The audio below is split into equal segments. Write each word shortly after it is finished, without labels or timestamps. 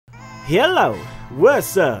Hello,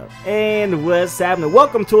 what's up, and what's happening?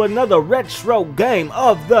 Welcome to another retro game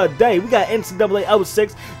of the day. We got NCAA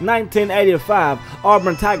 06 1985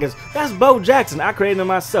 Auburn Tigers. That's Bo Jackson. I created him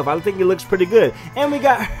myself. I think he looks pretty good. And we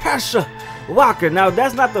got HERSCHELWALKER. Now,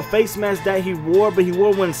 that's not the face mask that he wore, but he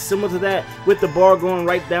wore one similar to that with the bar going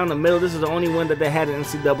right down the middle. This is the only one that they had in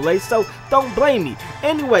NCAA, so don't blame me.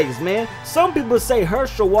 Anyways, man, some people say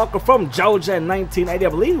HERSCHELWALKER from Georgia in 1980. I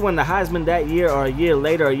believe he won the Heisman that year or a year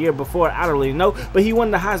later or a year before. I don't really know, but he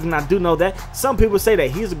won the Heisman. I do know that. Some people say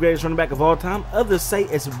that he's the greatest running back of all time. Others say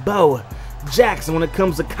it's Bo Jackson when it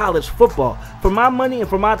comes to college football. For my money and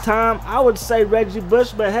for my time, I would say Reggie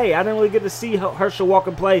Bush, but hey, I didn't really get to see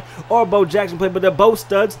HERSCHELWALKER play or Bo Jackson play, but they're both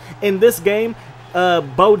studs in this game.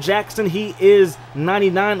 Bo Jackson, he is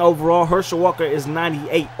 99 overall. HERSCHELWALKER is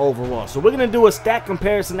 98 overall. So we're going to do a stat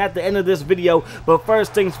comparison at the end of this video, but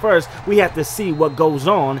first things first, we have to see what goes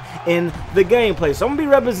on in the gameplay. So I'm going to be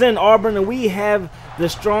representing Auburn, and we have the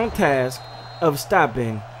strong task of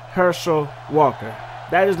stopping HERSCHELWALKER.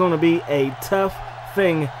 That is going to be a tough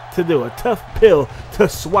thing to do, a tough pill to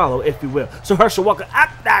swallow, if you will. So HERSCHELWALKER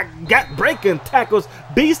got breaking tackles,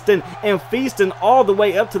 beasting and feasting all the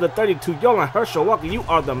way up to the 32-yard line. HERSCHELWALKER, you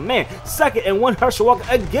are the man. Second and one,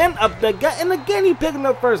 HERSCHELWALKER again up the gut, and again he picking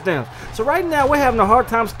up first downs. So right now we're having a hard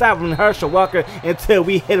time stopping HERSCHELWALKER until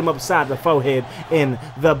we hit him upside the forehead in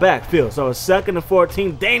the backfield. So it's 2nd and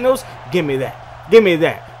 14. Daniels, give me that. Give me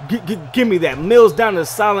that. Give me that. Mills down to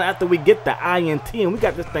silent after we get the INT, and we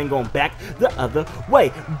got this thing going back the other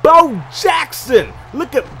way. Bo Jackson.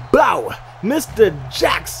 Look at Bo. Mr.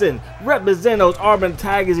 Jackson represent those Auburn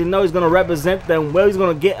Tigers. You know he's going to represent them well. He's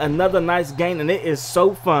going to get another nice gain, and it is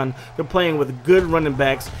so fun to playing with good running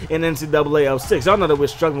backs in NCAA 06. Y'all know that we're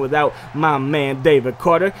struggling without my man David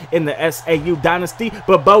Carter in the SAU dynasty,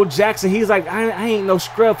 but Bo Jackson, he's like, I ain't no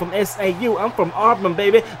scrub from SAU. I'm from Auburn,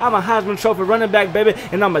 baby. I'm a Heisman Trophy running back, baby,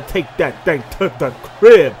 and I'm going to take that thing to the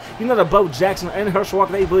crib. You know that Bo Jackson and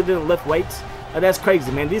HERSCHELWALKER, they really didn't lift weights? That's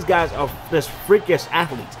crazy, man. These guys are just freakish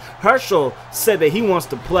athletes. Herschel said that he wants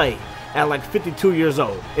to play at like 52 years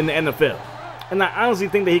old in the NFL. And I honestly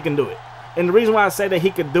think that he can do it. And the reason why I say that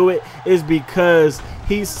he could do it is because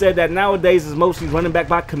he said that nowadays is mostly running back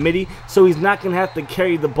by committee, so he's not going to have to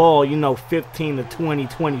carry the ball, you know, 15 to 20,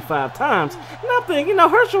 25 times. And I think, you know,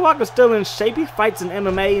 HERSCHELWALKER's still in shape. He fights in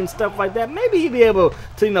MMA and stuff like that. Maybe he'd be able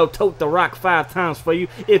to, you know, tote the rock 5 times for you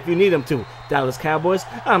if you need him to. Dallas Cowboys,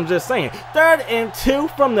 I'm just saying. 3rd and 2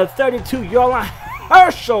 from the 32-yard line.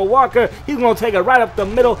 HERSCHELWALKER, he's going to take it right up the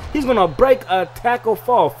middle. He's going to break a tackle,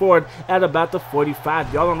 fall forward at about the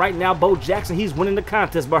 45-yard line. Right now, Bo Jackson, he's winning the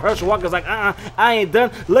contest, but HERSCHELWALKER's like, I ain't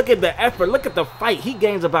done. Look at the effort. Look at the fight. He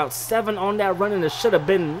gains about 7 on that run, and it should have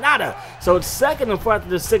been nada. So it's 2nd and 4 after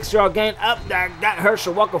the 6-yard gain. Up there, got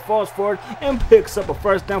HERSCHELWALKER falls forward and picks up a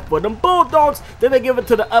first down for them Bulldogs. Then they give it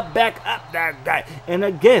to the up back, up that guy. And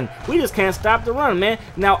again, we just can't stop the run, man.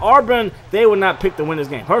 Now, Auburn, they will not pick to win this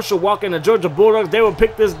game. HERSCHELWALKER and the Georgia Bulldogs, they will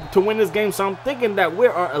pick this to win this game, so I'm thinking that we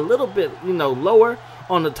are a little bit, you know, lower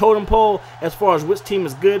on the totem pole as far as which team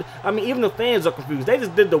is good. I mean, even the fans are confused. They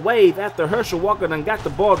just did the wave after HERSCHELWALKER done got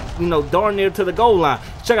the ball, you know, darn near to the goal line.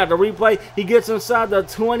 Check out the replay. He gets inside the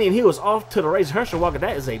 20, and he was off to the race. HERSCHELWALKER,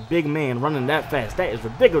 that is a big man running that fast. That is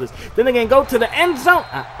ridiculous. Then they can go to the end zone.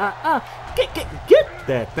 Get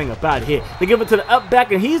that thing up out of here. They give it to the up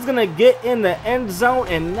back, and he's going to get in the end zone,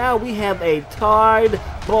 and now we have a tied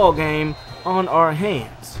ball game on our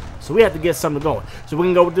hands. So we have to get something going. So we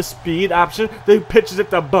can go with the speed option. The pitches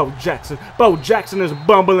it to Bo Jackson. Bo Jackson is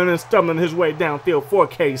bumbling and stumbling his way downfield. 4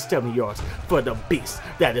 carries, 70 yards for the beast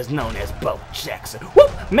that is known as Bo Jackson.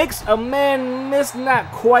 Whoop! Makes a man miss,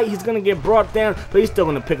 not quite. He's going to get brought down, but he's still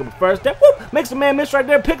going to pick up a first down. Whoop! Makes a man miss right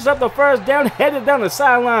there. Picks up the first down, headed down the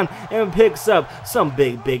sideline, and picks up some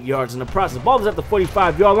big yards in the process. Ball is at the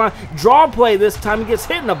 45-yard line. Draw play this time. He gets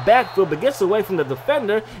hit in the backfield, but gets away from the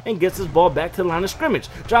defender and gets his ball back to the line of scrimmage.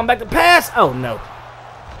 Drawing back the pass. Oh no,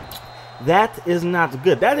 that is not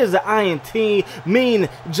good. That is the INT. Mean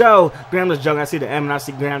Joe Graham is joking. I see the M and I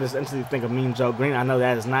see Graham, just instantly think of Mean Joe Green. I know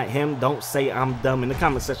that is not him. Don't say I'm dumb in the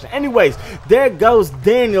comment section. Anyways, there goes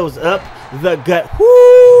Daniels up the gut.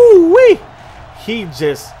 Woo-wee! He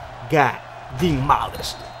just got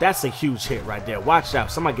demolished. That's a huge hit right there. Watch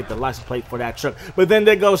out. Somebody get the license plate for that truck. But then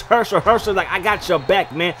there goes Herschel. Herschel like, I got your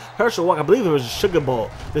back, man. HERSCHELWALKER, I believe it was the Sugar Bowl.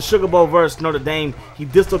 The Sugar Bowl versus Notre Dame. He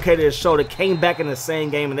dislocated his shoulder, came back in the same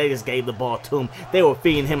game, and they just gave the ball to him. They were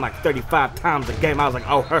feeding him like 35 times a game. I was like,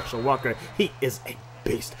 oh, HERSCHELWALKER, he is a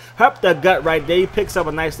beast. Up the gut right there. He picks up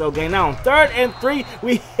a nice little gain. Now on 3rd and 3,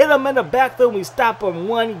 we hit him in the backfield. We stop him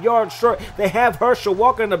 1 yard short. They have Herschel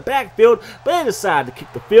Walker in the backfield, but they decide to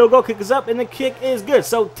kick the field goal. Kick is up, and the kick is good.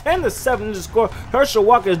 So 10-7 is the score. Herschel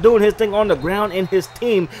Walker is doing his thing on the ground, and his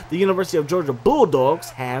team, the University of Georgia Bulldogs,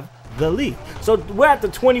 have the lead. So we're at the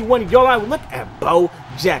 21-yard line. Look at Bo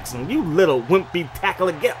Jackson. You little wimpy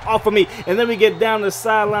tackler. Get off of me. And then we get down the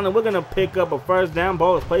sideline, and we're going to pick up a first down.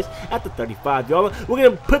 Ball is placed at the 35-yard line. We're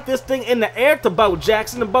going to put this thing in the air to Bo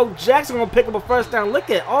Jackson, and Bo Jackson going to pick up a first down. Look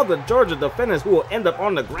at all the Georgia defenders who will end up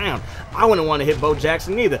on the ground. I wouldn't want to hit Bo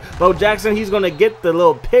Jackson either. Bo Jackson, he's going to get the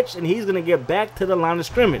little pitch, and he's going to get back to the line of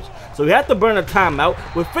scrimmage. So we have to burn a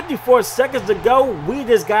timeout. With 54 seconds to go, we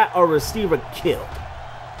just got a receiver killed.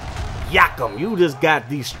 Yakum, you just got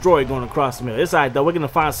destroyed going across the middle. It's alright though. We're going to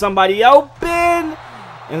find somebody open,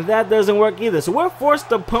 and that doesn't work either. So we're forced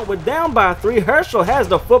to punt. We're down by 3. Herschel has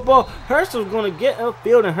the football. Herschel's going to get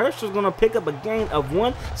upfield, and Herschel's going to pick up a gain of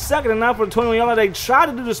 1. 2nd and 9 for the 21-yard line. They try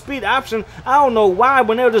to do the speed option. I don't know why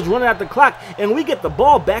when they were just running out the clock, and we get the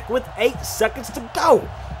ball back with 8 seconds to go.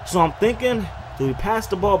 So I'm thinking, do we pass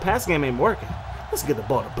the ball? Pass game ain't working. Let's get the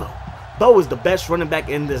ball to Bo. Bo is the best running back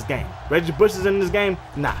in this game. Reggie Bush is in this game?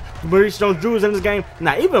 Nah. Maurice Jones-Drew is in this game?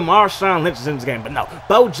 Nah. Even Marshawn Lynch is in this game, but no.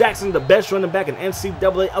 Bo Jackson, the best running back in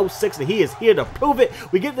NCAA 06, and he is here to prove it.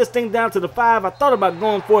 We get this thing down to the 5. I thought about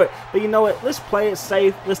going for it, but you know what? Let's play it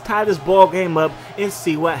safe. Let's tie this ball game up and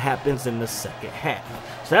see what happens in the second half.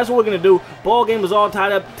 So that's what we're going to do. Ball game is all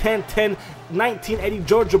tied up, 10-10. 1980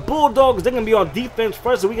 Georgia Bulldogs. They're going to be on defense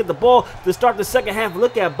first, so we get the ball to start the second half.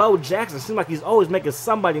 Look at Bo Jackson. Seems like he's always making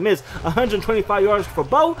somebody miss. 125 yards for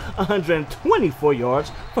Bo, 124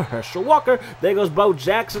 yards for Herschel Walker. There goes Bo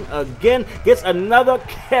Jackson again. Gets another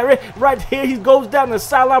carry right here. He goes down the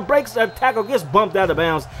sideline, breaks a tackle, gets bumped out of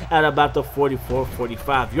bounds at about the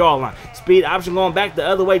 44-45 yard line. Speed option going back the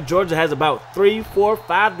other way. Georgia has about 3, 4,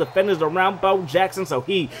 5 defenders around Bo Jackson, so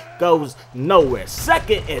he goes nowhere.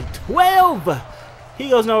 2nd and 12. He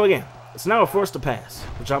goes nowhere again. So now we're forced to pass.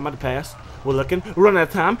 We're talking about the pass. We're looking. We're running out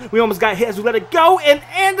of time. We almost got hit as we let it go, and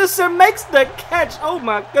Anderson makes the catch. Oh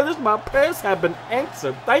my goodness, my prayers have been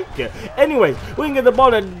answered. Thank you. Anyways, we can get the ball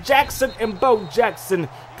to Jackson, and Bo Jackson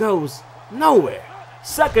goes nowhere.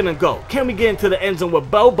 2nd and goal. Can we get into the end zone with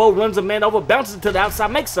Bo? Bo runs a man over, bounces to the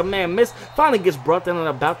outside, makes a man miss, finally gets brought down at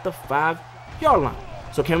about the 5-yard line.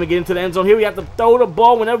 So can we get into the end zone here? We have to throw the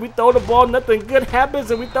ball. Whenever we throw the ball, nothing good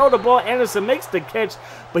happens, and we throw the ball. Anderson makes the catch,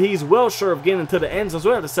 but he's well sure of getting into the end zone, so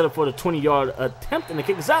we have to set up for the 20-yard attempt, and the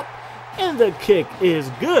kick is up, and the kick is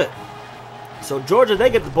good. So Georgia, they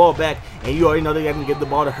get the ball back, and you already know they're going to get the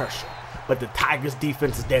ball to Herschel. But the Tigers'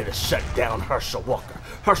 defense is there to shut down Herschel Walker.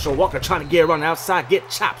 Herschel Walker trying to get around the outside, get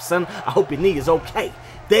chopped, son. I hope your knee is okay.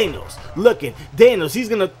 Daniels looking. Daniels, he's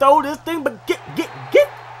going to throw this thing, but get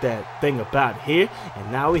that thing about here,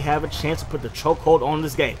 and now we have a chance to put the chokehold on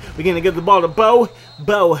this game. We're gonna get the ball to Bo.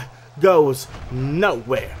 Bo goes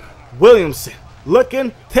nowhere. Williamson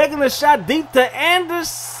looking, taking a shot deep to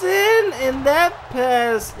Anderson, and that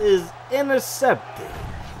pass is intercepted.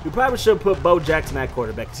 We probably should have put Bo Jackson at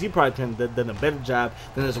quarterback, because he probably could have done a better job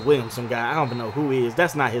than this Williamson guy. I don't even know who he is.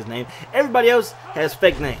 That's not his name. Everybody else has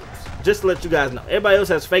fake names. Just to let you guys know, everybody else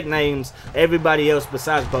has fake names. Everybody else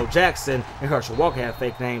besides Bo Jackson and Herschel Walker have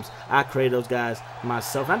fake names. I created those guys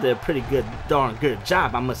myself. I did a pretty darn good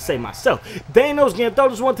job, I must say myself. Daniels gonna throw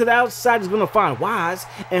this one to the outside. He's gonna find Wise,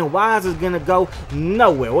 and Wise is gonna go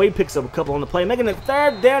nowhere. Well, he picks up a couple on the play, making it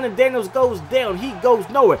 3rd down, and Daniels goes down. He goes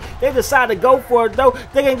nowhere. They decide to go for it though.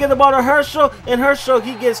 They're gonna get the ball to Herschel, and Herschel,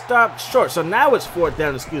 he gets stopped short. So now it's 4th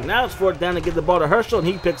down. Excuse me. Now it's 4th down to get the ball to Herschel, and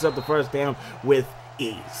he picks up the first down with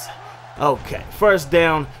ease. Okay, 1st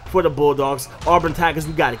down for the Bulldogs. Auburn Tigers,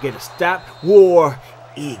 we got to get a stop. War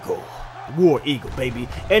Eagle. War Eagle, baby.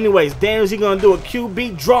 Anyways, Daniels, he's going to do a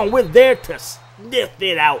QB draw with there to sniff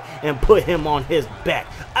it out and put him on his back.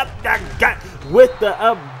 Up that got with the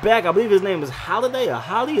up back. I believe his name is Holiday or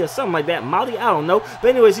Holly or something like that. Molly, I don't know.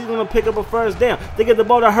 But anyways, he's going to pick up a 1st down. They get the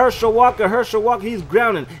ball to Herschel Walker. Herschel Walker, he's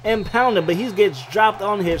grounding and pounding, but he gets dropped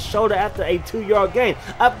on his shoulder after a 2-yard gain.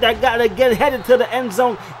 Up that guy again, headed to the end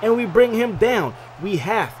zone, and we bring him down. We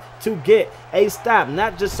have to get a stop,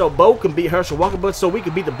 not just so Bo can beat Herschel Walker, but so we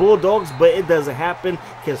can beat the Bulldogs. But it doesn't happen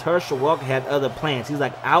because Herschel Walker had other plans. He's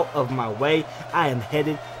like, out of my way. I am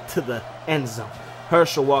headed to the end zone.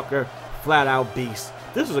 Herschel Walker, flat out beast.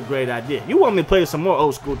 This was a great idea. You want me to play some more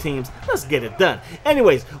old school teams? Let's get it done.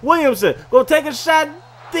 Anyways, Williamson go take a shot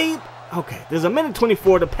deep. Okay, there's a minute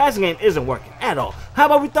 24. The passing game isn't working at all. How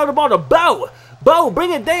about we throw the ball to Bo? Bo,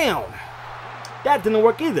 bring it down. That didn't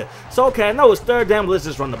work either. So, okay, I know it's third down, but let's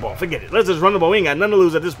just run the ball. Forget it. Let's just run the ball. We ain't got nothing to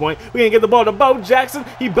lose at this point. We're going to get the ball to Bo Jackson.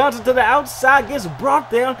 He bounces to the outside, gets brought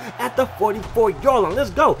down at the 44-yard line.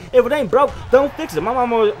 Let's go. If it ain't broke, don't fix it. My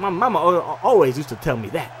mama always used to tell me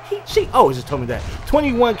that. She always just told me that.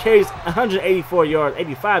 21 carries, 184 yards,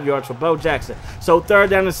 85 yards for Bo Jackson. So, third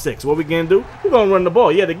down and 6. What we going to do? We're going to run the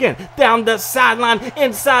ball yet again. Down the sideline,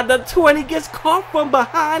 inside the 20, gets caught from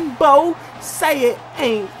behind Bo. Say it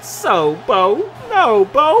ain't so, Bo. No,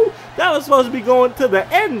 Bo. That was supposed to be going to the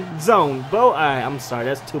end zone, Bo. I'm sorry,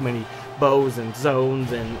 that's too many bows and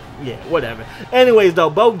zones and yeah, whatever. Anyways, though,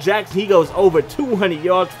 Bo Jackson, he goes over 200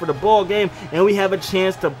 yards for the ball game, and we have a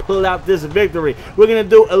chance to pull out this victory. We're going to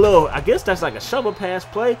do a little, I guess that's like a shovel pass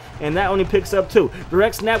play, and that only picks up 2.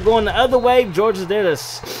 Direct snap going the other way. Georgia's there to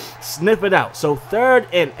sniff it out. So 3rd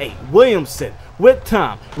and 8. Williamson with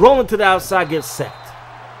Tom. Rolling to the outside, gets sacked.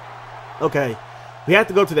 Okay. We have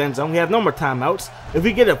to go to the end zone. We have no more timeouts. If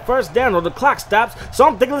we get a first down, or the clock stops, so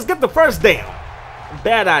I'm thinking let's get the first down.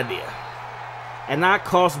 Bad idea. And that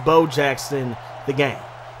cost Bo Jackson the game.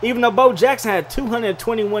 Even though Bo Jackson had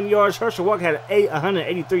 221 yards, Herschel Walker had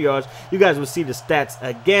 183 yards. You guys will see the stats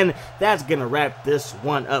again. That's going to wrap this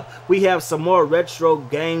one up. We have some more retro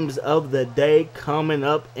games of the day coming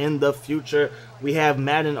up in the future. We have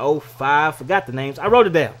Madden 05. Forgot the names. I wrote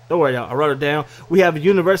it down. Don't worry, y'all. I wrote it down. We have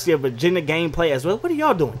University of Virginia gameplay as well. What are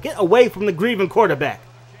y'all doing? Get away from the grieving quarterback.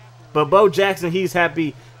 But Bo Jackson, he's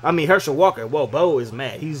happy. I mean, Herschel Walker. Whoa, Bo is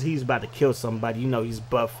mad. He's about to kill somebody. You know, he's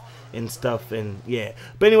buff and stuff, and yeah.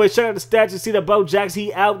 But anyway, check out the stats. You see that Bo Jackson,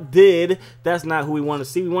 he outdid. That's not who we want to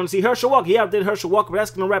see. We want to see Herschel Walker. He outdid Herschel Walker. But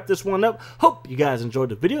that's going to wrap this one up. Hope you guys enjoyed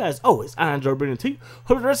the video. As always, I enjoyed bringing it to you.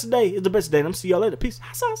 Hope the rest of the day is the best day. And I'm see y'all later. Peace.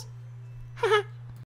 Hot sauce.